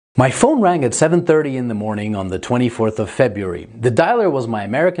My phone rang at 7:30 in the morning on the 24th of February. The dialer was my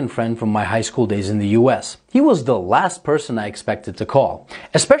American friend from my high school days in the US. He was the last person I expected to call,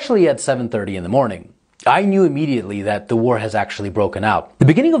 especially at 7:30 in the morning. I knew immediately that the war has actually broken out.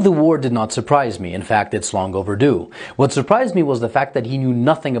 The beginning of the war did not surprise me. In fact, it's long overdue. What surprised me was the fact that he knew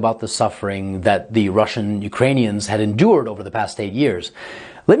nothing about the suffering that the Russian Ukrainians had endured over the past 8 years.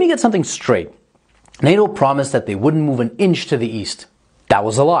 Let me get something straight. NATO promised that they wouldn't move an inch to the east. That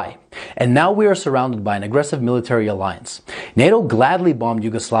was a lie. And now we are surrounded by an aggressive military alliance. NATO gladly bombed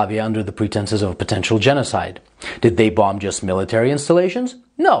Yugoslavia under the pretenses of potential genocide. Did they bomb just military installations?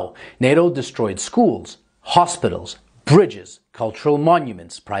 No. NATO destroyed schools, hospitals, bridges, cultural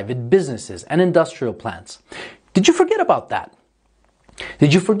monuments, private businesses, and industrial plants. Did you forget about that?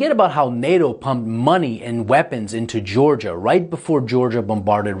 Did you forget about how NATO pumped money and weapons into Georgia right before Georgia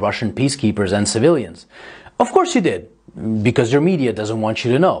bombarded Russian peacekeepers and civilians? Of course you did. Because your media doesn't want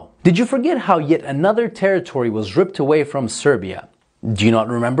you to know. Did you forget how yet another territory was ripped away from Serbia? Do you not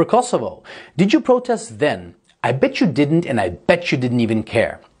remember Kosovo? Did you protest then? I bet you didn't, and I bet you didn't even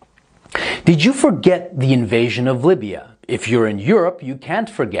care. Did you forget the invasion of Libya? If you're in Europe, you can't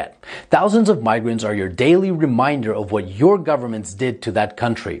forget. Thousands of migrants are your daily reminder of what your governments did to that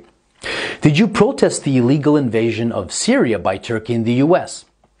country. Did you protest the illegal invasion of Syria by Turkey and the US?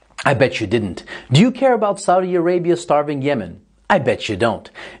 I bet you didn't. Do you care about Saudi Arabia starving Yemen? I bet you don't.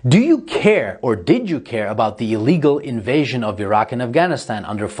 Do you care, or did you care, about the illegal invasion of Iraq and Afghanistan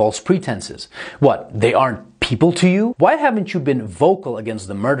under false pretenses? What, they aren't people to you? Why haven't you been vocal against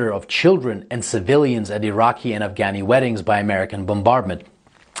the murder of children and civilians at Iraqi and Afghani weddings by American bombardment?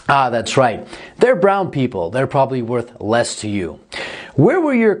 Ah, that's right. They're brown people. They're probably worth less to you. Where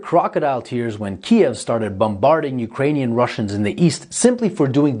were your crocodile tears when Kiev started bombarding Ukrainian Russians in the east simply for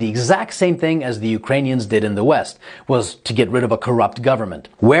doing the exact same thing as the Ukrainians did in the west, was to get rid of a corrupt government?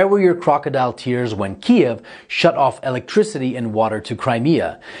 Where were your crocodile tears when Kiev shut off electricity and water to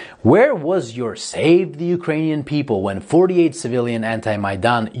Crimea? Where was your save the Ukrainian people when 48 civilian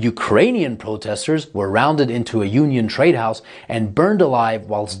anti-Maidan Ukrainian protesters were rounded into a Union trade house and burned alive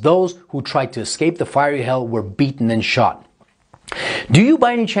whilst those who tried to escape the fiery hell were beaten and shot? Do you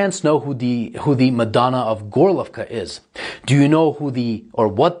by any chance know who the Madonna of Gorlovka is? Do you know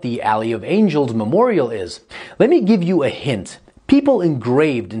what the Alley of Angels memorial is? Let me give you a hint. People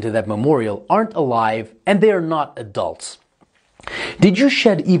engraved into that memorial aren't alive and they are not adults. Did you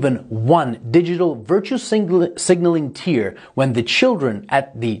shed even one digital virtue signaling tear when the children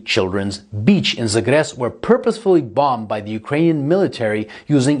at the children's beach in Zagreb were purposefully bombed by the Ukrainian military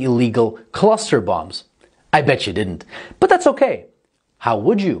using illegal cluster bombs? I bet you didn't. But that's okay. How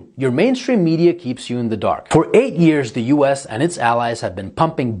would you? Your mainstream media keeps you in the dark. For 8 years, the US and its allies have been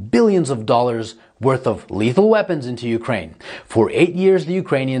pumping billions of dollars worth of lethal weapons into Ukraine. For 8 years, the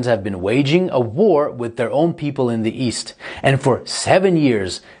Ukrainians have been waging a war with their own people in the east. And for 7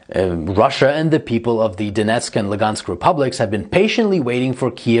 years, Russia and the people of the Donetsk and Lugansk republics have been patiently waiting for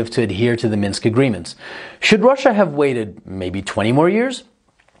Kiev to adhere to the Minsk agreements. Should Russia have waited maybe 20 more years?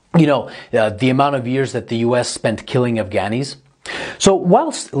 You know, the amount of years that the US spent killing Afghanis. So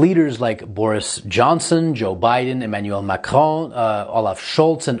whilst leaders like Boris Johnson, Joe Biden, Emmanuel Macron, Olaf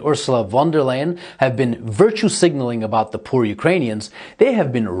Scholz and Ursula von der Leyen have been virtue signaling about the poor Ukrainians, they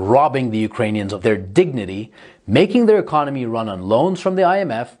have been robbing the Ukrainians of their dignity, making their economy run on loans from the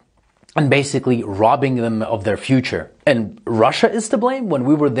IMF, and basically robbing them of their future. And Russia is to blame when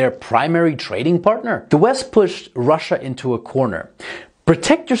we were their primary trading partner? The West pushed Russia into a corner.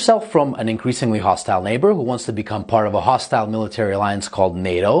 Protect yourself from an increasingly hostile neighbor who wants to become part of a hostile military alliance called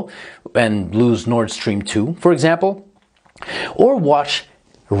NATO and lose Nord Stream 2, for example. Or watch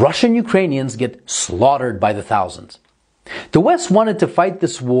Russian Ukrainians get slaughtered by the thousands. The West wanted to fight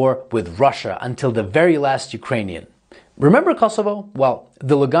this war with Russia until the very last Ukrainian. Remember Kosovo? Well,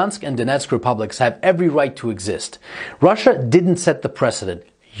 the Lugansk and Donetsk republics have every right to exist. Russia didn't set the precedent.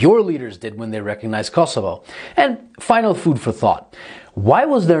 Your leaders did when they recognized Kosovo. And final food for thought. Why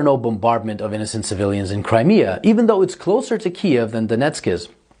was there no bombardment of innocent civilians in Crimea, even though it's closer to Kiev than Donetsk is?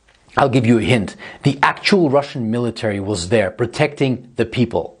 I'll give you a hint. The actual Russian military was there, protecting the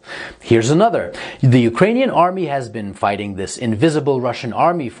people. Here's another. The Ukrainian army has been fighting this invisible Russian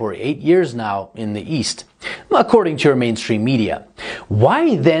army for 8 years now in the east, according to your mainstream media.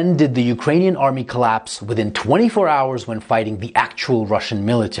 Why then did the Ukrainian army collapse within 24 hours when fighting the actual Russian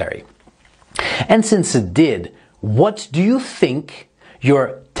military? And since it did, what do you think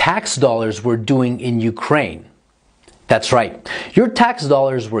your tax dollars were doing in Ukraine? That's right. Your tax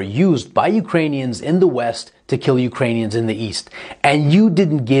dollars were used by Ukrainians in the West to kill Ukrainians in the East. And you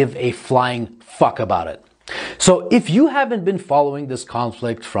didn't give a flying fuck about it. So if you haven't been following this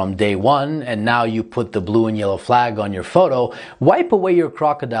conflict from day one and now you put the blue and yellow flag on your photo, wipe away your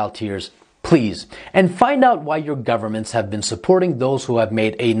crocodile tears, please, and find out why your governments have been supporting those who have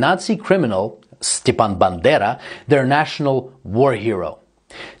made a Nazi criminal, Stepan Bandera, their national war hero.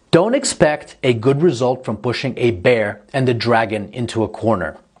 Don't expect a good result from pushing a bear and the dragon into a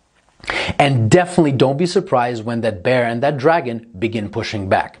corner. And definitely don't be surprised when that bear and that dragon begin pushing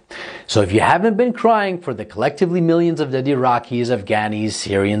back. So if you haven't been crying for the collectively millions of dead Iraqis, Afghanis,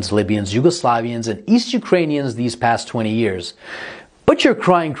 Syrians, Libyans, Yugoslavians, and East Ukrainians these past 20 years, but you're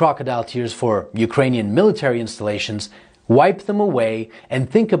crying crocodile tears for Ukrainian military installations, wipe them away and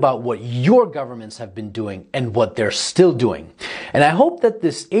think about what your governments have been doing and what they're still doing. And I hope that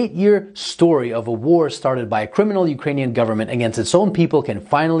this 8-year story of a war started by a criminal Ukrainian government against its own people can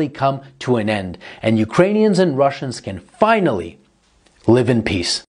finally come to an end, and Ukrainians and Russians can finally live in peace.